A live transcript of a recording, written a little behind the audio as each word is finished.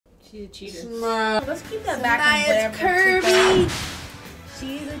She's a cheater. Let's keep that back in whatever. Kirby.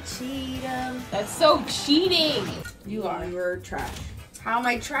 She's a cheater. That's so cheating. You are. You're trash. How am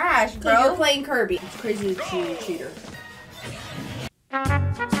I trash, Bro, bro? you're playing Kirby. It's crazy that you're a cheater.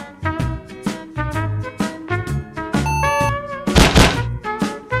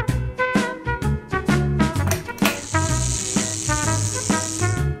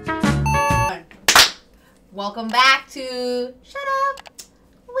 Welcome back to Shut Up,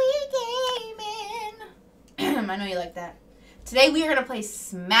 We Gaming. I know you like that. Today we are gonna play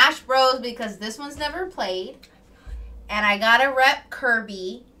Smash Bros because this one's never played, and I gotta rep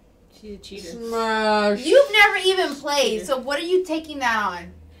Kirby. She's a cheater. Smash. You've never even played, so what are you taking that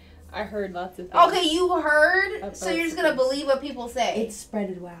on? I heard lots of things. Okay, you heard, so you're just gonna believe what people say. It's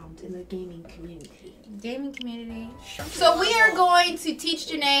spread around in the gaming community. Gaming community. So we are going to teach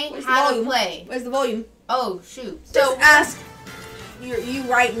Janae how to play. Where's the volume? Oh shoot! So ask you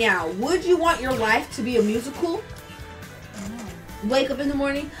right now. Would you want your life to be a musical? Wake up in the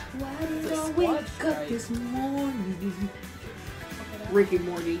morning. Why did I wake up this morning? Rick and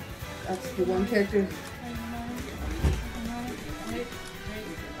Morty. That's the one character.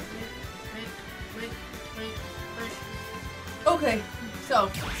 Okay, so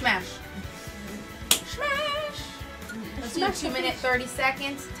Smash. Let's do 2 minutes 30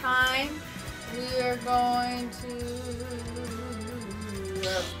 seconds time. We are going to.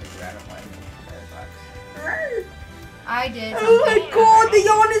 I did. Oh my god, the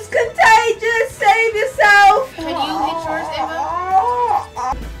yawn is contagious! Save yourself! Can you hit yours, Eva?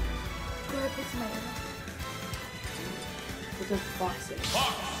 With a faucet.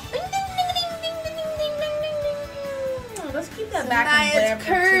 Let's keep that back in whatever.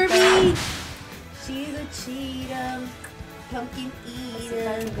 Kirby. She's a cheater. Pumpkin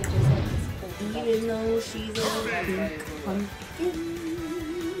eater. Even though she's a pink pumpkin.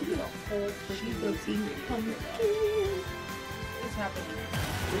 She's a pink pumpkin. What's happening?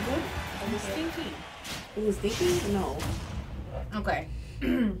 It was stinky. It was stinky? No. Okay.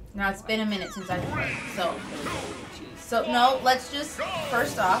 Now it's been a minute since I've played. So no, let's just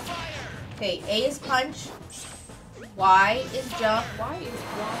first off. Okay, A is punch. Y is jump. Why is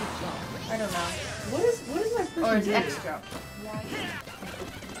Y jump? I don't know. What is my person Or is doing? X jump? Why is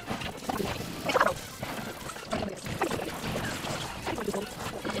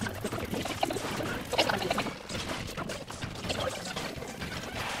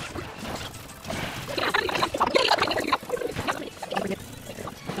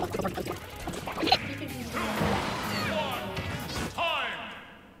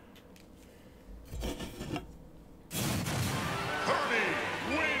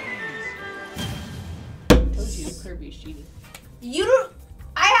Kirby's cheating? You don't.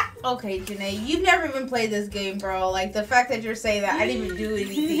 Okay, Janae, you've never even played this game, bro. Like the fact that you're saying that I didn't even do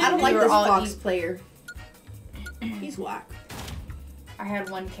anything. I don't like You were this all Fox player. He's whack. I had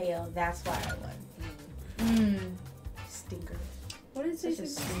 1 KO. That's why I won. Stinker. What is Such a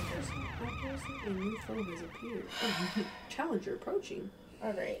this? stinker. A new foe has appeared. Challenger approaching.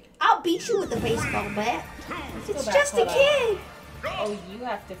 All right. I'll beat you with a baseball bat. It's back, just a hold on. kid. Oh, you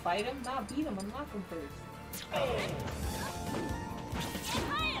have to fight him? Not beat him. Unlock him first.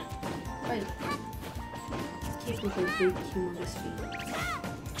 Wait. Kick with a big humongous feet.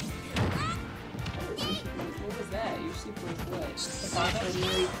 What was that? Your super is what? The A bottom?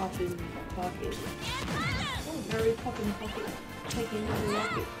 Mary Poppins pocket. Oh, Mary Poppins pocket. Taking another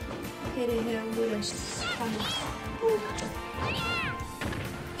rocket. Hitting him with a hammer.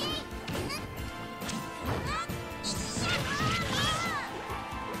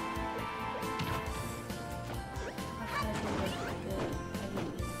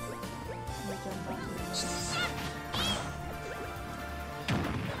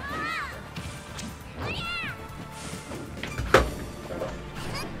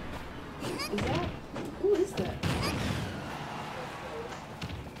 Who is that?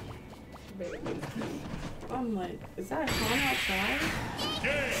 I'm like, is that a clown outside?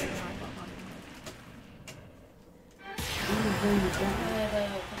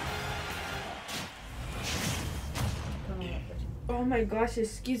 Oh my gosh,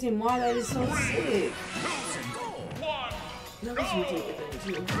 excuse me, Ma, that is so sick. No, this would take it then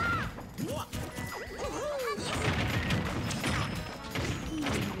too.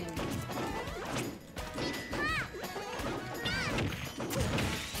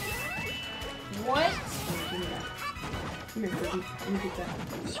 What? Come here, Kirby. Let me get that.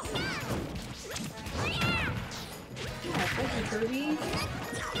 Yeah, thank you, Kirby.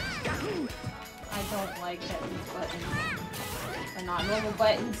 I don't like that these buttons are not normal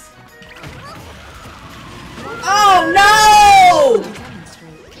buttons. Oh no!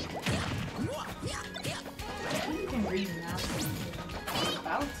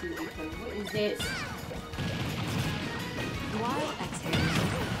 this. While exhaling,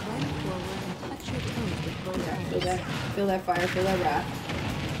 run forward and touch your toes with both hands. Feel that fire, feel that wrath.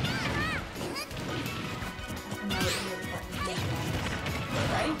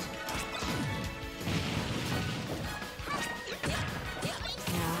 Right?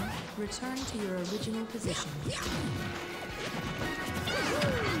 Now, return to your original position.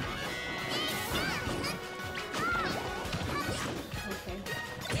 Okay.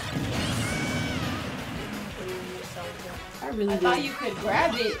 I really I did. thought you could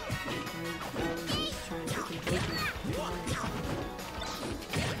grab it. I was just trying to compose it.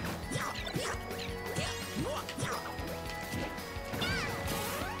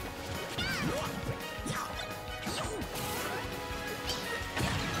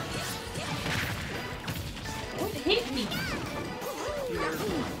 What hit me?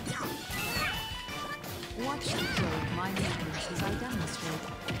 Watch the flow of my movements as I demonstrate.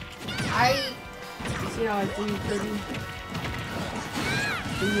 You see how I threw you, Kirby?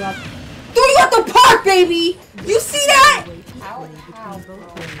 Threw you out the park, baby! You see that? Way equally How? between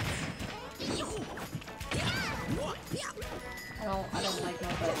both blades. I don't like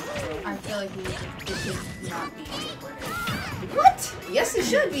my buttons. I feel like it should not be recorded. What? Yes, it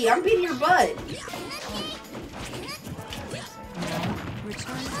should be. I'm beating your butt. Now,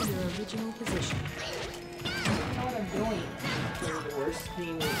 return to your original position. I don't know what I'm doing. You're the worst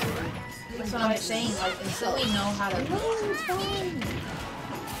thing. That's what I'm saying. Like, until we know how to. No, it's fine.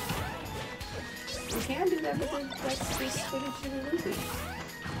 You can do that, but then that's just footage to the movie.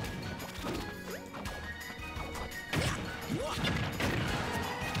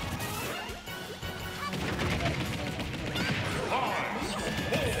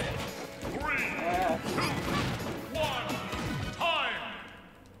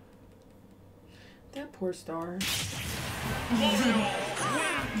 That poor star. Yeah,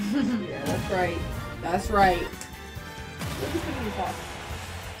 that's right. That's right. What is in your pot?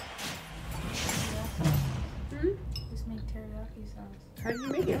 Just make teriyaki sauce. How did you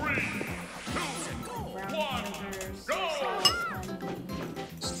make it? Brown sugar, soy sauce, honey.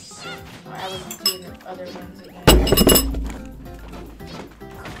 Or I was doing the other ones again.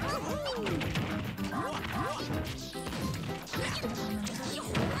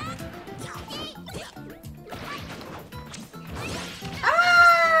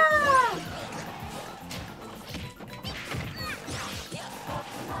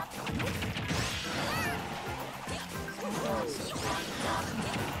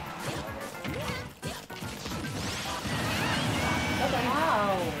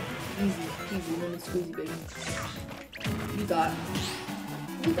 Wow. Easy, easy, lemon squeezy, baby. You got.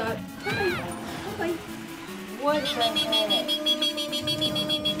 You got. Bye. Bye. What the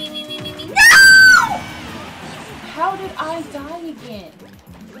hell? How did I die again?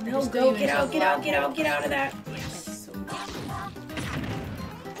 No, go. Get out, get out, get out, get out of that. Yes. Oh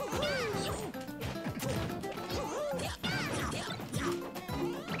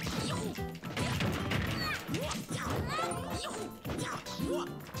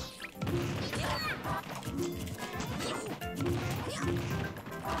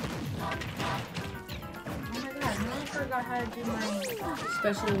my god, no one forgot how to do my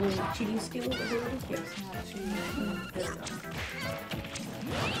Special cheating skill ability? Yes. not cheating. There we go.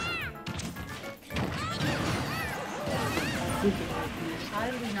 How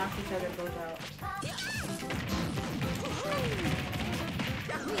did we knock each other both out?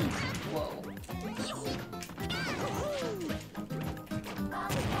 Whoa.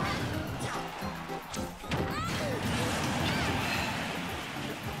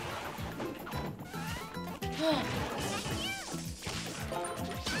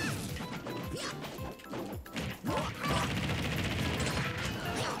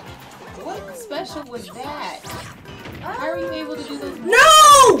 What special was that? How are you able to do those?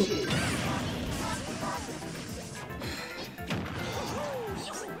 No!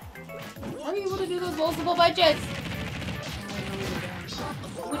 How are you able to do those multiple punches?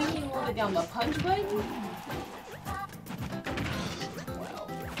 What do you mean hold it down? The punch button? Wow.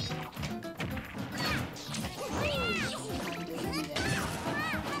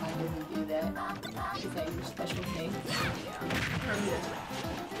 How do that? Is that your special thing?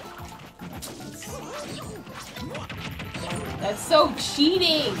 That's so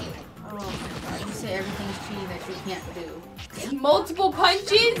cheating! Oh my god, you say everything's cheating that you can't do. Multiple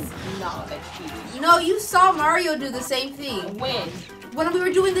punches? No, that's cheating. No, you saw Mario do the same thing When? when we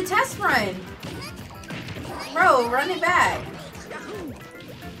were doing the test run. Bro, run it back.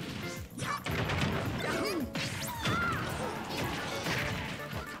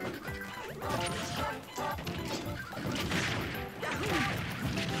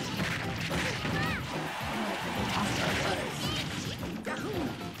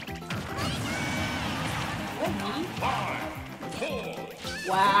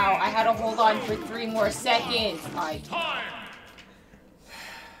 Wow, I had to hold on for 3 more seconds. Time.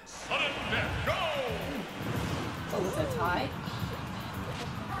 Sudden death, go. Oh, it's a tie?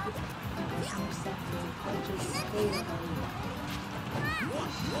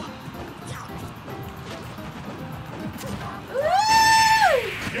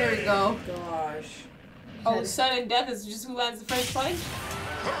 There we go. Gosh. Oh, sudden death is just who lands the first punch?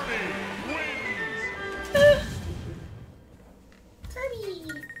 Kirby wins.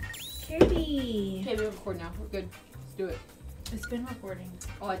 Kirby. Okay, we record now. We're good. Let's do it. It's been recording.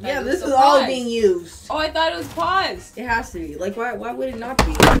 Oh, I thought Yeah, it was this still is all paused. being used. Oh, I thought it was paused. It has to be. Like, why would it not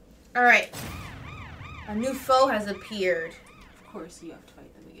be? All right. A new foe has appeared. Of course, you have to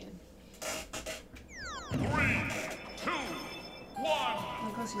fight them again. 3, 2, 1.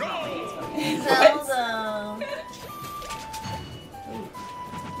 Of course, she's not ready. Zelda.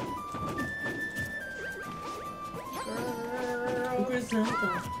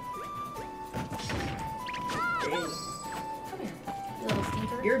 Zelda. Come here, you little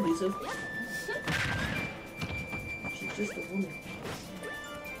stinker. You're abusive. She's just a woman.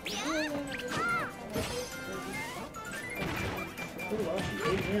 Oh, well, she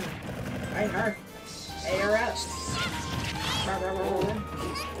gave him. Right, her. Hey, her up.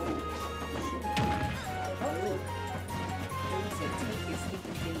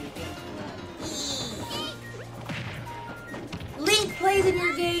 Link plays in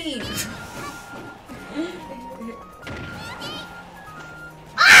your game.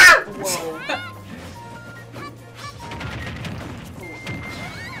 Ah! Whoa.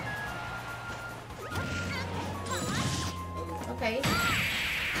 Okay.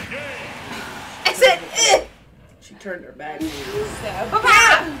 I said, She turned her back.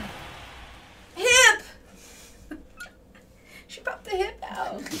 Papa! Hip! She popped the hip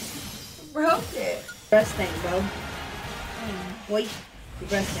out. Broke it. Breast thing, bro. Boy. Your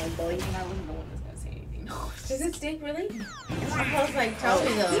breast thing, boy. And I wasn't the one that's gonna say anything. No. Does it stink really? I was like, tell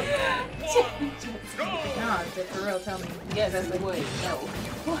me though. No, for real, tell me. Yes, that's like, wait, no.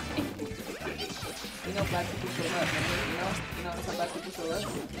 You know black people show up, remember? You know that's how black people show up?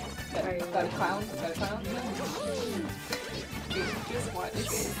 Got a clown? Got a clown? Dude, just watch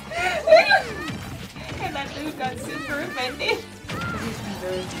this. And that dude got super offended.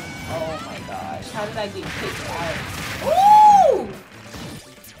 Oh my gosh. How did I get kicked out? Ooh!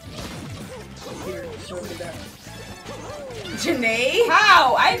 Here, show me that. Janae?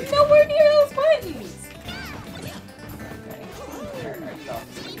 How? I'm nowhere near those buttons.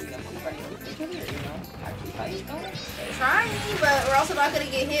 Trying, but we're also not gonna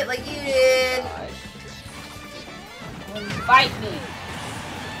get hit like you did. Fight me.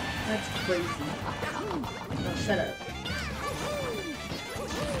 That's crazy. No, shut up.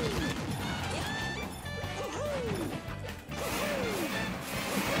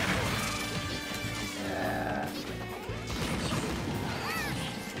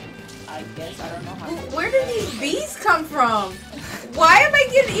 I guess I don't know how. Where did these bees come from? Why am I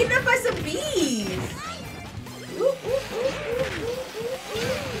getting eaten up by some bees?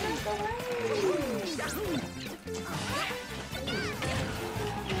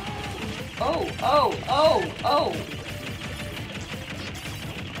 Oh.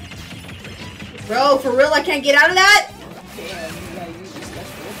 Bro, for real, I can't get out of that? Damn, you gotta use your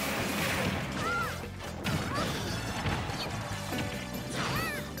special.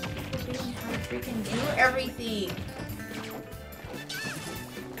 Freaking do everything.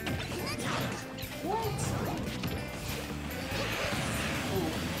 What?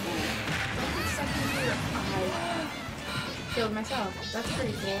 Killed myself. That's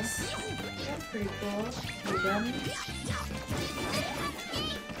pretty cool. That's pretty cool. You done?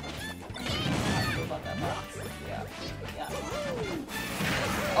 About that box. Yeah.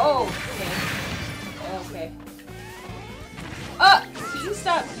 Oh, okay. Can you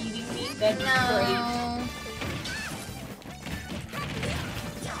stop eating me? That'd be great. No.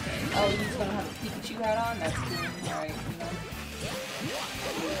 Oh, you're just gonna have a Pikachu hat on? That's cool. Alright, you know.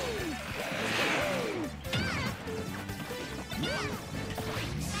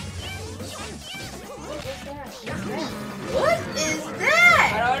 What is that?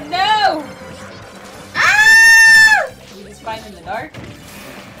 I don't know! Ah! You just fight in the dark?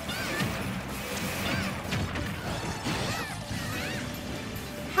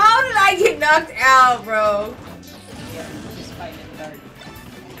 How did I get knocked out, bro? Yeah, you just fight in the dark.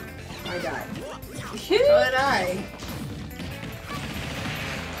 I died. So did I.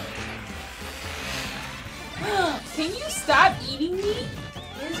 Can you stop eating me?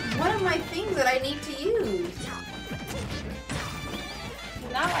 It's one of my things that I need to use.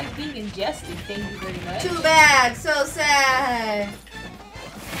 Not like being ingested, thank you very much. Too bad. So sad.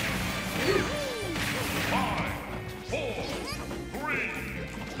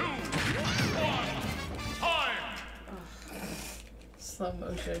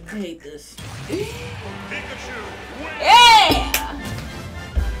 good. I hate this. Pikachu wins. Yeah!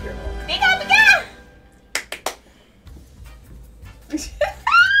 Pika, pika!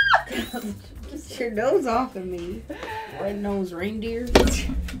 Get your nose off of me. Red nose reindeer.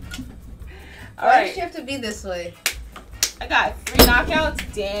 All Why right. did you have to be this way? I got 3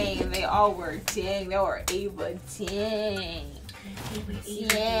 knockouts. Dang, they all were. Dang, they were Ava. Dang.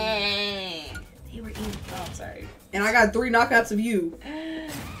 Dang. They were eating. Oh, I'm sorry. And I got 3 knockouts of you.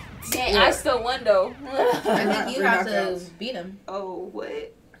 Dang, I still won though. I got think you 3 have to knockouts. beat him. Oh,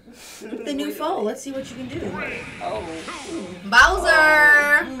 what? The new foe. Let's see what you can do. Oh.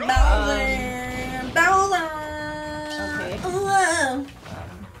 Bowser! Bowser. Bowser. Okay. Hello.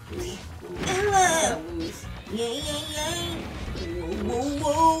 Hello. Gonna lose. Yay, yay, yay. Whoa,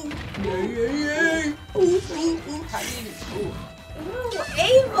 whoa. Yay, yay, yay. Ooh, ooh, ooh. How do you? Ooh.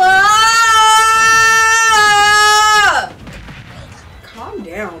 Ava! Calm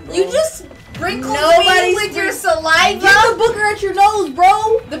down, bro. You just sprinkled me Nobody's with your Get saliva. the booger at your nose,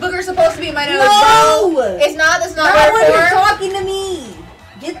 bro. The booger's supposed to be in my nose, No. bro. It's not. That's not Not when you're where for. talking to me.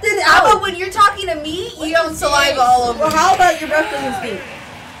 Get it How out. about when you're talking to me, you don't saliva all over. Well, how about your breath doesn't stink?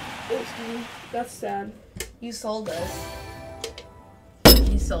 Excuse me. That's sad. You sold us.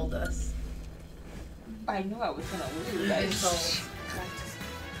 You sold us. I knew I was gonna lose. You've been I sold. just-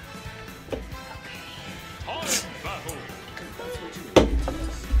 Time battle.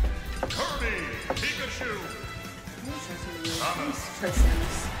 Kirby, Pikachu. Try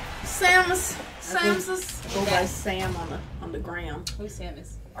Samus. Samus. Go by Sam on the gram. Who's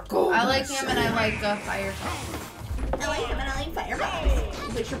Samus? I like him and I like Firefox. I like him and I like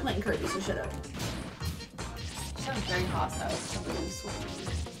Firefox. But you're playing Kirby, so shut up. Sounds very hostile. Somebody who's swimming.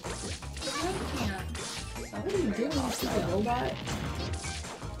 What are you doing, you stupid robot?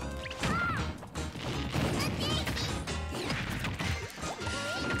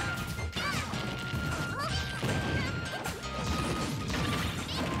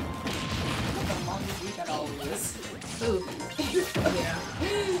 How long did we got all of this? Ooh. Yeah.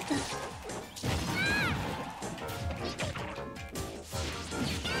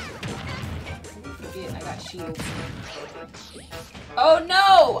 Forget, I got shields. Oh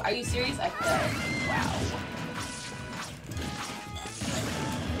no! Are you serious? I fell. Wow.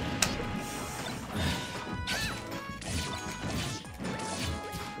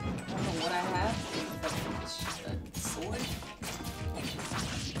 I don't know what I have. A sword?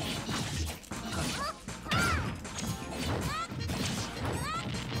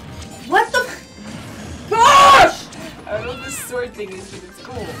 What the gosh! I don't know what this sword thing is, but it's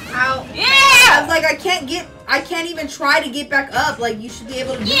cool. Ow. I Yeah! was like, I can't even try to get back up. Like, you should be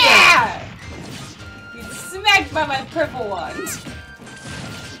able to do that. Yeah! Get smacked by my purple one.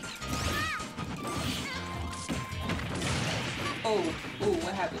 Oh,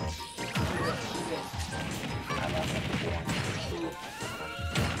 what happened? I'm good. I lost my purple one. Ooh.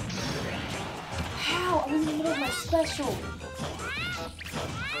 How? I was in the middle of my special.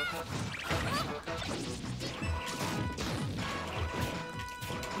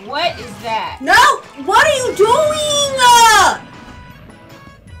 What is that? No! What are you doing?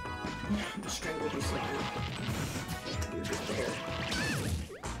 I'm strangled you so bad. You're just there.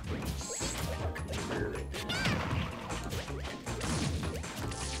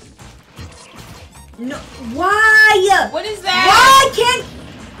 No, why? What is that? Why can't...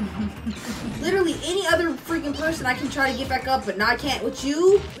 Literally, any other freaking person I can try to get back up, but now I can't with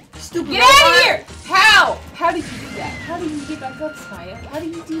you? Stupid Get out of robot. here! How? How did you do that? How do you get back up, Smaya? How do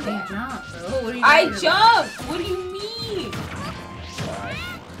you do You that? jump, bro. What are you I doing? jumped! What do you mean?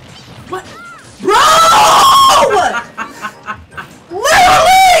 What? Bro!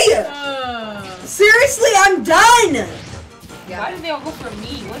 Literally! Seriously, I'm done! Why did they all go for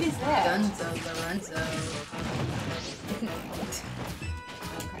me? What is that? Dunzo, Lorenzo.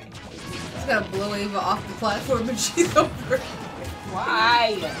 Okay. Just gotta blow Ava off the platform and she's over.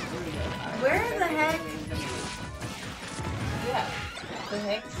 Why? Where the heck? Yeah. The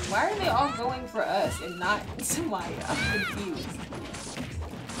heck? Why are they all going for us and not Samaya? I'm confused.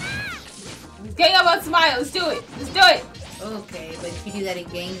 Let's gang up on Samaya. Let's do it. Let's do it. Okay, but if you do that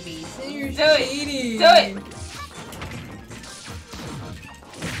at Gang Beast, then you're Do it. cheating. Do it.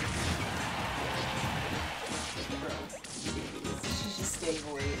 She's just staying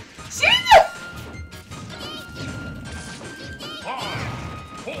away. She's just...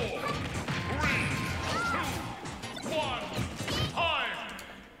 5, 4, 3, 2, 1. Time.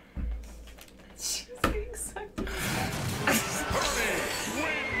 She's getting sucked in. Kirby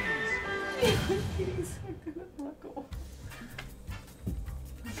wins. Getting sucked in the buckle.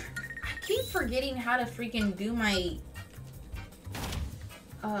 I keep forgetting how to freaking do my...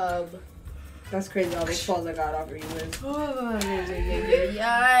 That's crazy. All those falls I got off of you is.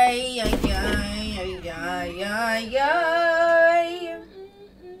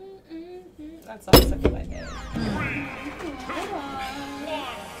 That song stuck in my head.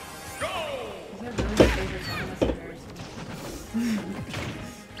 Go! Is that really your favorite song? That's embarrassing.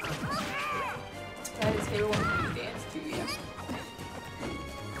 That is favorite one for you to dance to, yeah.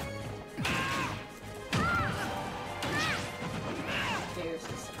 There's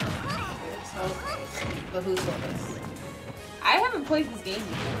this. Okay. But who told us? I haven't played this game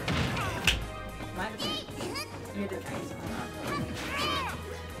before. Mine is. You're the nice one.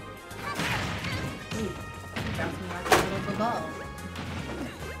 Bouncing like a little ball.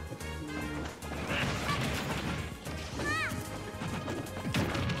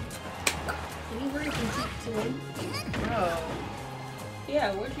 Oh.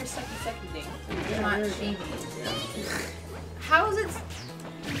 Yeah, where's your sucky thing? You're not shaving. How is it?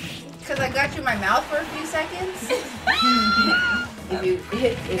 Because I got you in my mouth for a few seconds? If you go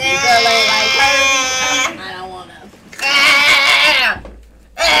like Kirby, I don't wanna.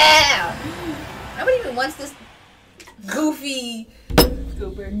 Nobody even wants this goofy,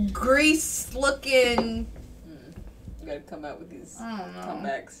 Goober. grease-looking. You gotta come out with these I don't know.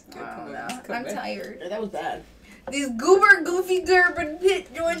 comebacks. You gotta come out with these I'm comebacks. tired. That was bad. These goofy Gerben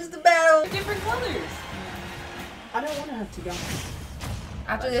pit joins the battle. Different colors. I don't want to have to go.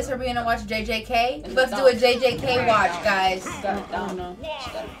 After this, we're gonna watch JJK. Let's do a JJK watch, guys. She got it Oh, down. no.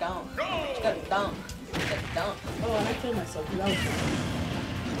 She got it down. She got it down. She got it down. Oh, and I killed myself. That was bad.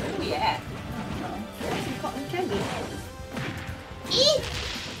 Where we at? Some cotton candy.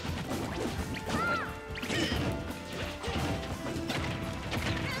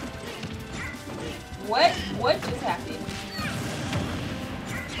 What just happened?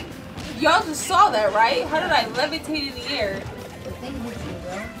 Y'all just saw that, right? How did I levitate in the air? The thing hits you,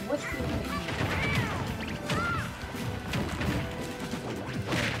 bro. What's the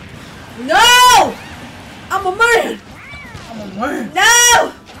No! I'm a man! I'm a worm.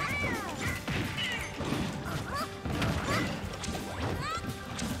 No!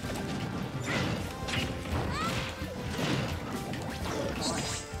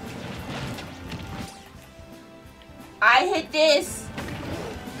 I hit this.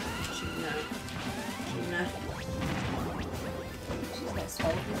 She's not. She's not. She's gonna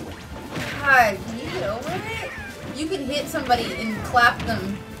swallow people. God, can you get over it? You can hit somebody and clap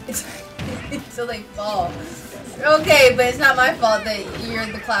them until they fall. Okay, but it's not my fault that you're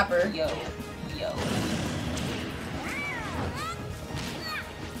the clapper. Yo.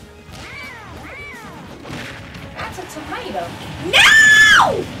 That's a tomato.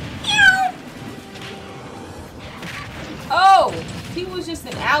 No! Oh, he was just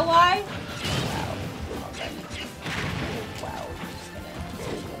an ally? Wow. Wow.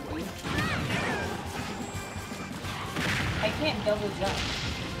 I can't double jump.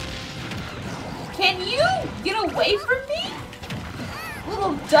 Can you get away from me?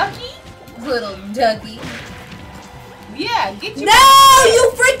 Little ducky? Little ducky. Yeah, get you. No!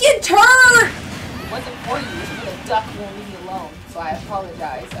 You freaking turd! It wasn't for you. It was for the duck who won't leave me alone. So I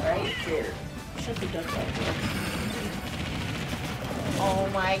apologize, alright? Here. Shut the duck up. Oh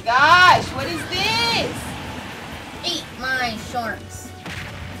my gosh, what is this? Eat my shorts.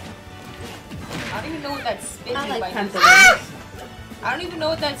 I don't even know what that spin I move like I just pantaloons. did. I don't even know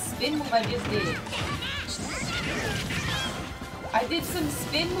what that spin move I just did. I did some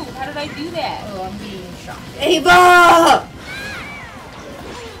spin move. How did I do that? Oh, I'm being shocked. Ava!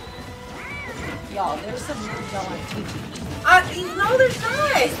 Y'all, there's some moves y'all aren't teaching me. No, there's not,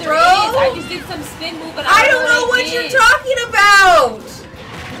 Yes, there bro. is. I just did some spin move and I don't know what you're talking about.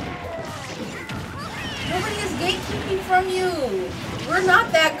 Nobody is gatekeeping from you. We're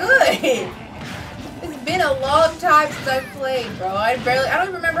not that good. It's been a long time since I've played, bro. I don't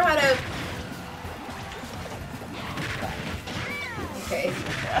even remember how to. Okay.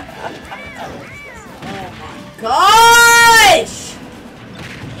 Oh my gosh!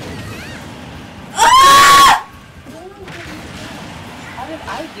 Ah! How did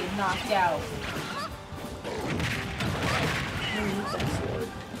I get knocked out?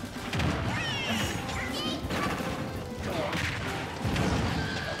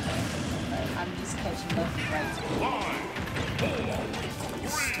 I'm just catching left and right.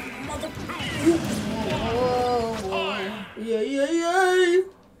 Whoa. Yeah. Yeah.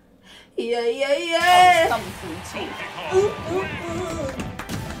 Oh, it's coming through too.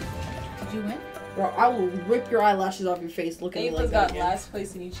 Did you win? Bro, I will rip your eyelashes off your face looking at me Ava's like that got again. last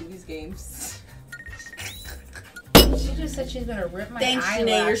place in each of these games. She just said she's gonna rip my Thanks, eyelashes.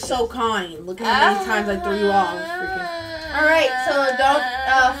 Janae. You're so kind. Look at how many times I threw you off. Freaking. Alright, so don't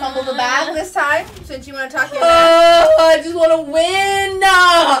fumble the bag this time, since you want to talk your I just want to win.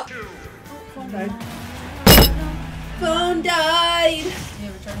 Phone died. Phone died. You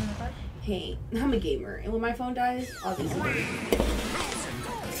ever charging the card? Hey, I'm a gamer, and when my phone dies, obviously.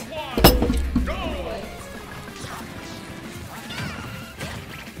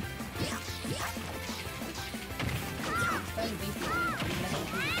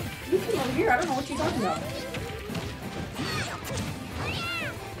 You came over here. I don't know what you're talking about.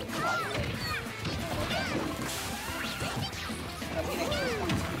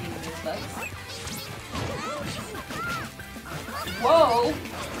 Whoa!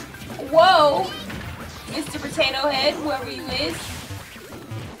 Whoa! Mr. Potato Head, whoever you is.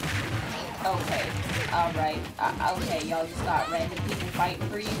 Okay. Alright. Okay, y'all just got random people fighting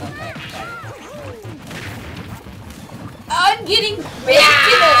for you? Okay, got it. I'm getting baked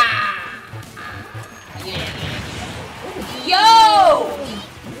in a... Yo!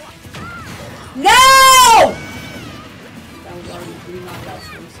 No! That was already 3 knockouts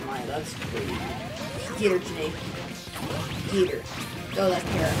from Smile. That's crazy. Get her, Janae. Get her. Oh, that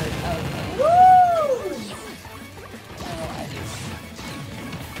pair hurt. Okay. Woo!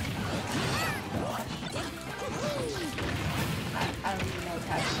 I don't even know what's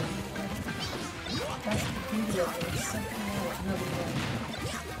happening. That's the beauty of it. It's something else. Nobody knows.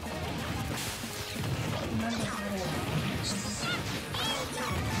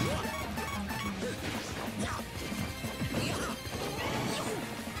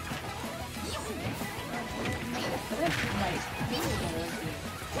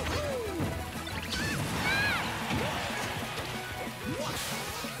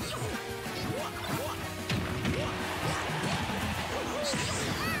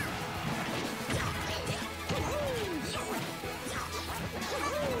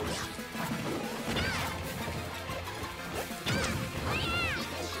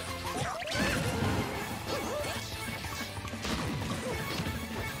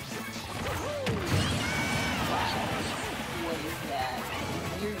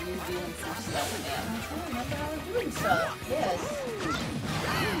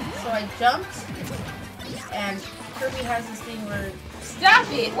 Jumped, and Kirby has this thing where... Stop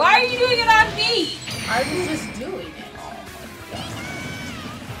it! Why are you doing it on me? I was just doing it.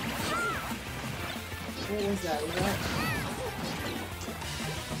 What was that? Was that?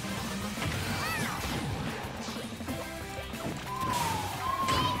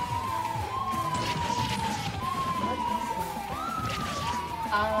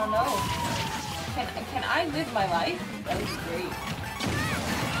 I don't know. Can I live my life? That would be great.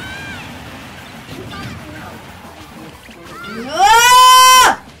 No!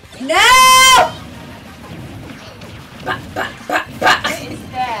 No! What is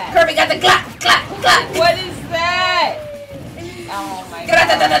that? Kirby got the clap, clap, clap. What is that? Oh my god.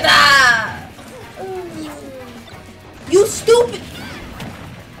 You stupid!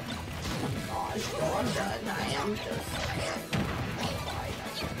 Gosh, bro, I'm done. I am just...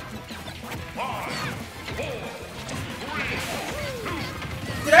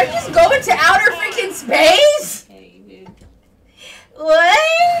 Did I just go into outer freaking space? Yeah, you did.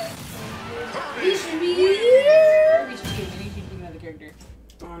 What? We should pick another character.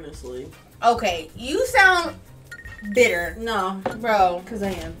 Honestly. Okay, you sound bitter. No, Bro, because I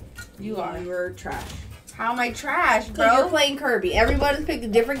am. you are. You're trash. How am I trash, Because you're bro? playing Kirby. Everybody's picked a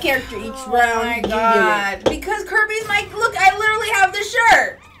different character each Oh round. my You do it. god. Because Kirby's my... Look, I literally have the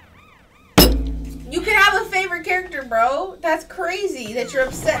shirt. You can have a favorite character, bro. That's crazy that you're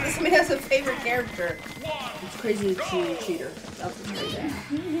upset that somebody has a favorite character. It's crazy that you're a cheater. That's what's crazy.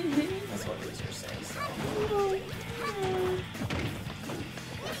 That's what losers say. So.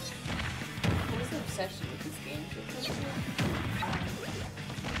 What is the obsession with this game?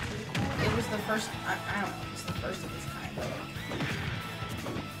 It was the first... I don't know. It's the first of its kind, though.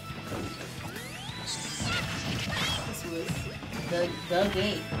 This was the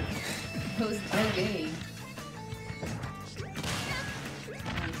game. It was the game.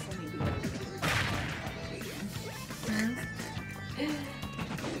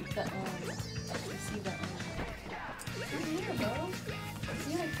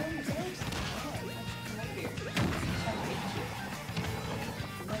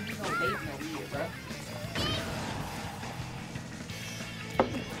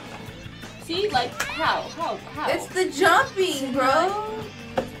 See, like, how? It's the jumping, bro.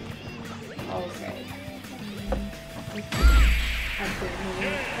 Okay.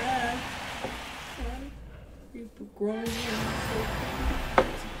 People growing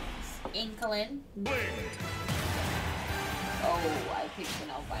Inkling. Oh, I picked an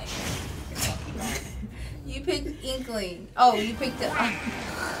albino. You picked Inkling. Oh, you picked the. I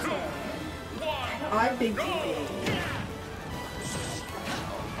picked Inkling.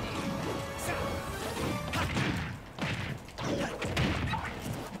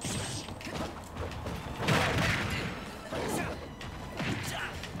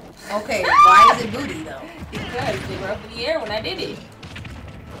 Okay, why is it booty though? Because they were up in the air when I did it.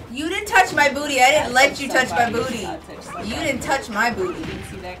 You didn't touch my booty. I didn't let you touch my somebody. booty. I touched somebody. You didn't touch my booty. You didn't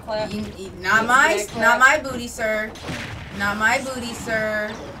see that clap? Not my booty, sir. Not my booty,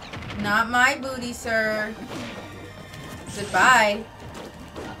 sir. Not my booty, sir. Goodbye.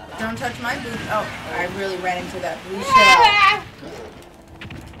 Don't touch my booty. Oh, I really ran into that blue shell.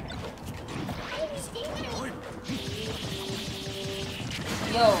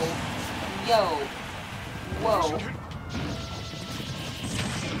 Yo. Whoa.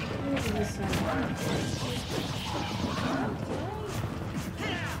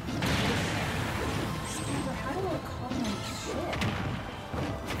 How do I call my shit?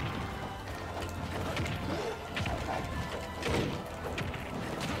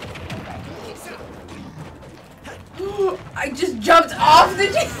 I just jumped off the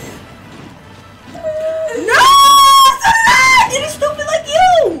No! Stop that! It is stupid like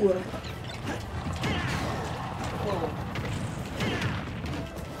you!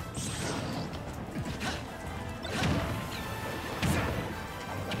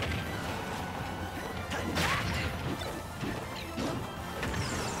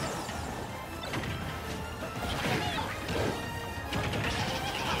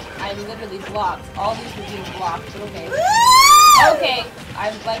 I literally blocked. All these were being blocked, but okay. Okay.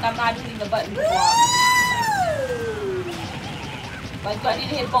 I'm not hitting the button to block. Like, do I need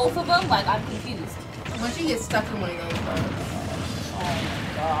to hit both of them? Like, I'm confused. Once you get stuck in one of those, Oh my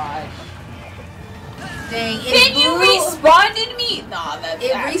god. dang, Can you respawn in me? Nah, that's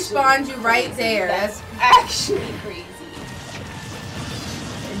it actually respawns you right crazy. there. That's actually crazy.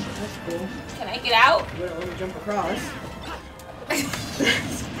 That's cool. Can I get out? You don't want to jump across.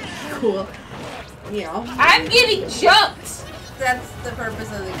 Cool. Yeah. I'm getting jumped! That's the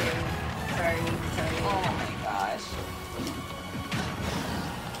purpose of the game. Sorry. Oh my gosh.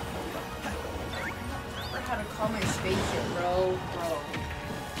 I forgot how to call my spaceship, bro.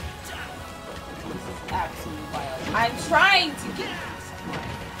 This is absolutely wild. I'm trying to get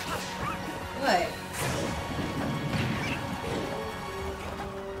What?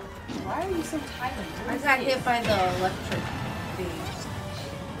 Why are you so tired? I got hit by the electric thing.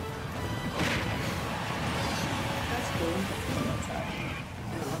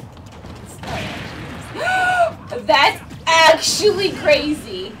 That's actually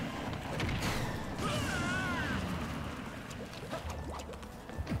crazy.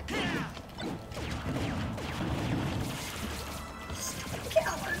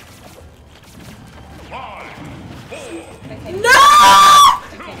 No!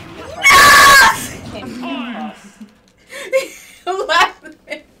 I'm laughing.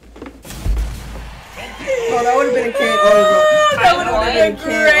 Oh, that would have been a KO, bro. That would have been a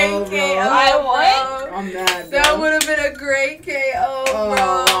great KO. I won? bro. I'm mad, bro. That would have been a great KO,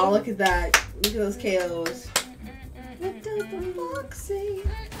 bro. Oh, look at that. Look at those KOs. What does the fox say?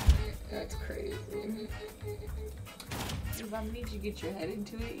 That's crazy. I'm gonna need you to get your head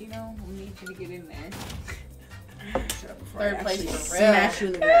into it, you know? I'm gonna need you to get in there. Shut up before Third I place actually for real. smash you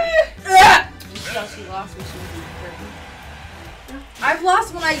in the ground. You thought she lost when she was in Kirby. I've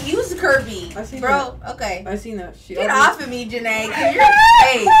lost when I used Kirby. I seen Bro, okay. I seen that. She Get always- off of me, Janae, because you're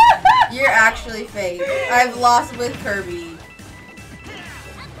fake. You're actually fake. I've lost with Kirby.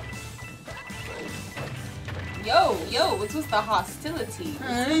 Yo, what's with the hostility?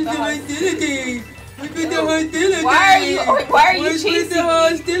 What's the hostility? What's with the hostility? Why are you chasing me?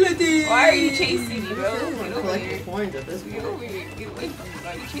 hostility? Why are you chasing me, bro? I don't want Get to over collect here. your coins at this Get point. over here. Get away from me.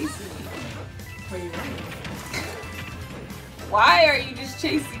 Why are you chasing me? Where you running? Why are you just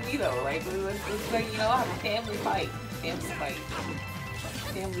chasing me though, right? It's like, you know, have a family fight. Family fight.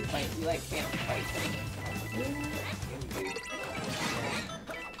 Family fight. We like family fights.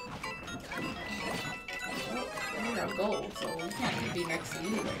 You're our goal, so we can't be next to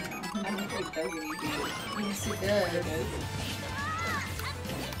you right now. I don't think it does anything. Yes, it does.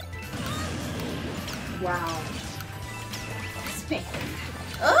 Wow. Spin.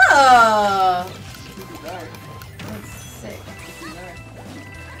 Oh! This is dark. That's sick. This is dark.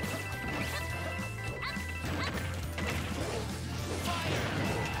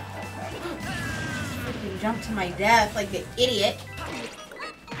 Freaking jump to my death like an idiot.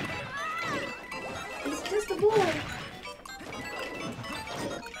 It's just a boy.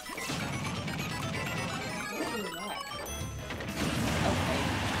 What is that? Okay.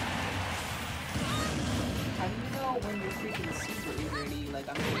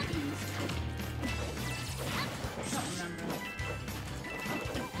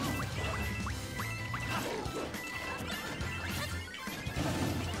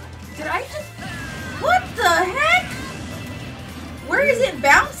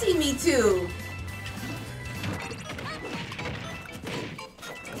 to.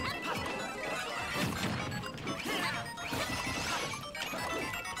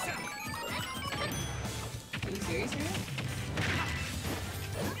 Are you serious here?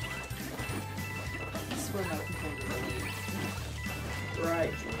 I swear my controller is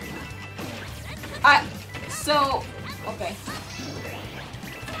Right. So, okay.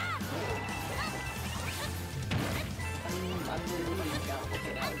 I'm literally down.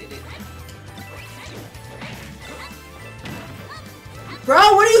 Okay, now I did it. Bro,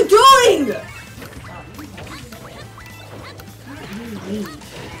 what are you doing?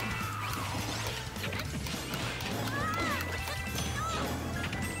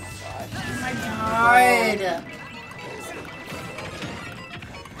 Oh my god. What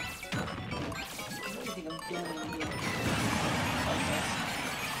do you think I'm doing here?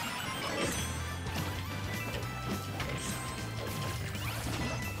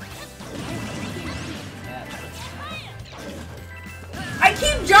 I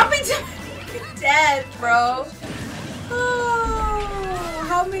keep jumping to death, bro. Oh,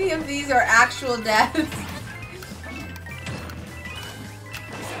 how many of these are actual deaths?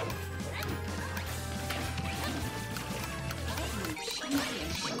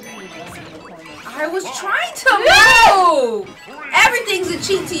 I was trying to move! Everything's a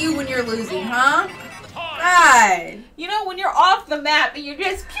cheat to you when you're losing, huh? God. You know, when you're off the map and you're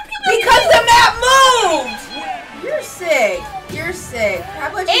just Because the map moved! You're sick. You're sick. How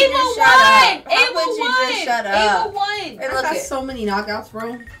about you Ava just shut up? won! How Ava about you won! just shut Ava up? won! And I look got at so many knockouts,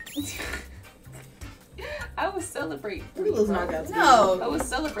 bro. I was celebrating. Look at those knockouts. I no. was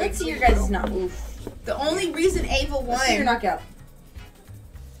celebrating. Let's see your for you, guys' bro. knock. The only reason Ava Let's see your won. knockout.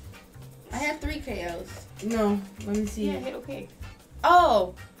 I had 3 KOs. No, let me see. Yeah, hit okay.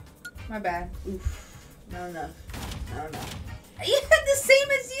 Oh, my bad. Oof. Not enough. Not enough. You had the same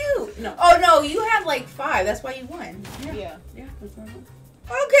as you. No. Oh no, you had like 5. That's why you won. Yeah. Yeah, that's what I'm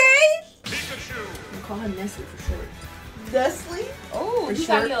Okay. Pikachu. gonna call him Nestle for short. Nestle. Oh, For you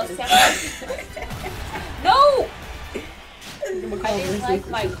got sure. your samurai. No! I'm gonna I call him didn't Nestle like for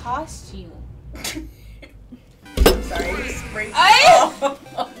my short. costume. I'm sorry. I just sprayed. I One.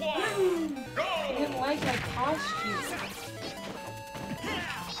 Go. didn't like my costume.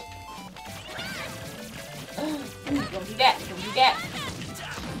 Don't do that. Don't do that.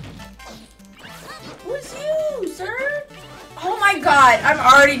 Who's you, sir? Oh my god, I'm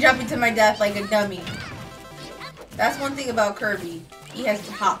already jumping to my death like a dummy. That's one thing about Kirby. He has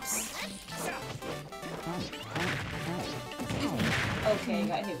hops. Okay,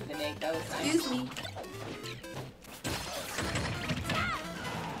 got hit with an egg. That was nice. Excuse me.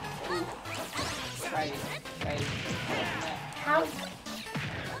 Try it. Try it. How?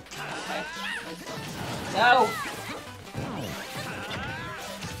 Okay. No!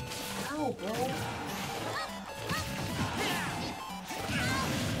 Ow, bro.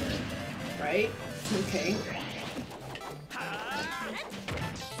 Right? Okay.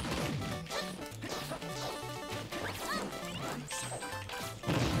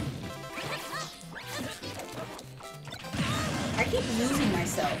 I keep losing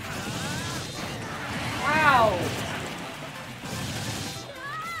myself. Wow!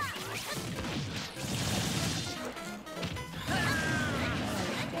 I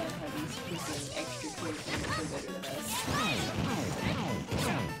don't understand how these freaking extra characters are better than us.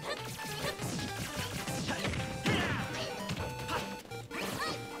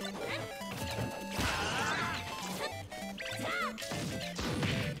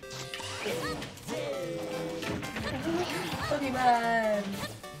 Pokemon.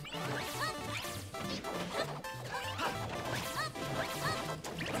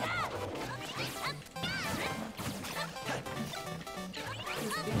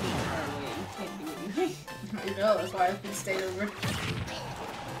 It's been far away. You can't do anything. I know, that's why I've been staying over.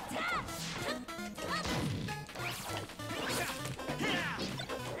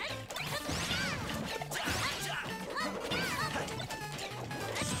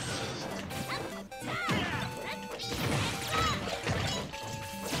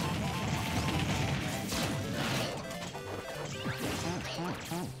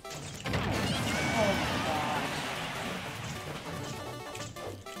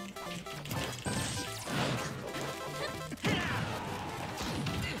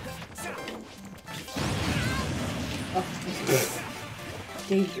 Oh,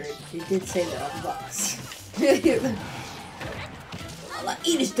 danger. They did say that on the box. I'll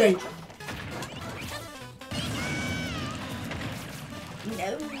eat is danger.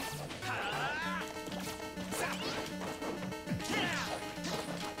 No.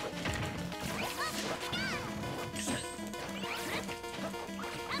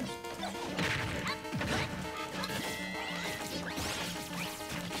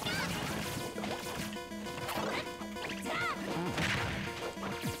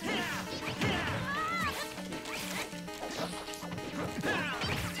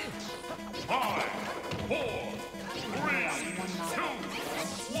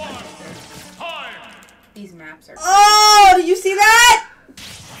 maps are. Oh, did you see that? I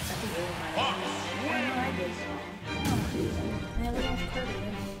think it was my name. Yeah, I know I did. And then we don't have Kirby.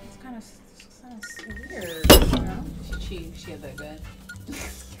 It's kind of weird, you know? She had that gun.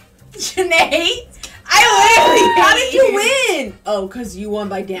 Janae, I literally. How did you win? Oh, because you won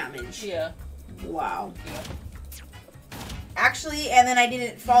by damage. Yeah. Wow. Yeah. Actually, and then I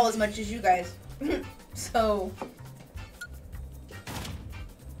didn't fall as much as you guys. So.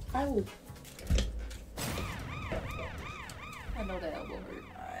 I will. I know that elbow hurt.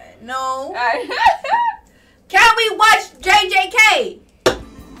 No. Alright. Can we watch JJK? 3,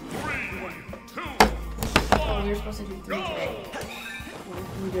 2, Oh, we were supposed to do 3 today.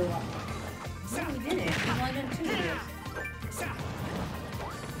 We did a lot. No, we didn't. We've only done 2 videos.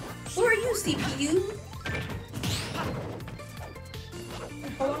 Who are you, CPU?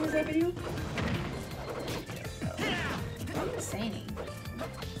 How long is that video? I'm just saying.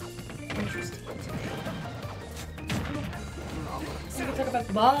 Interesting today. We can talk about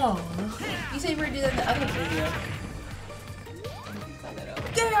the ball. You said we were doing the other video. Cut that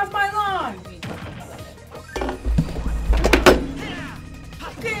out. Get off my lawn!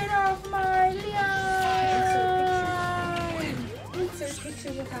 Get off my lawn! Insert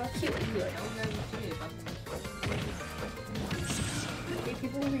pictures of how cute you are. Okay,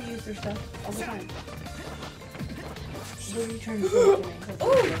 people reuse their stuff all the time. What are you trying to say to me?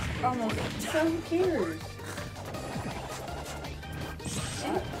 Oh, almost. So who cares?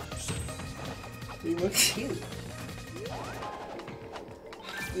 We look cute.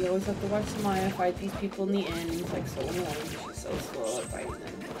 We always have to watch Maya fight these people in the end. It's like so annoying. She's so slow at fighting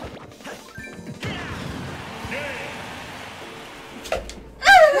them.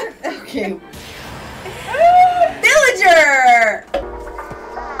 Okay,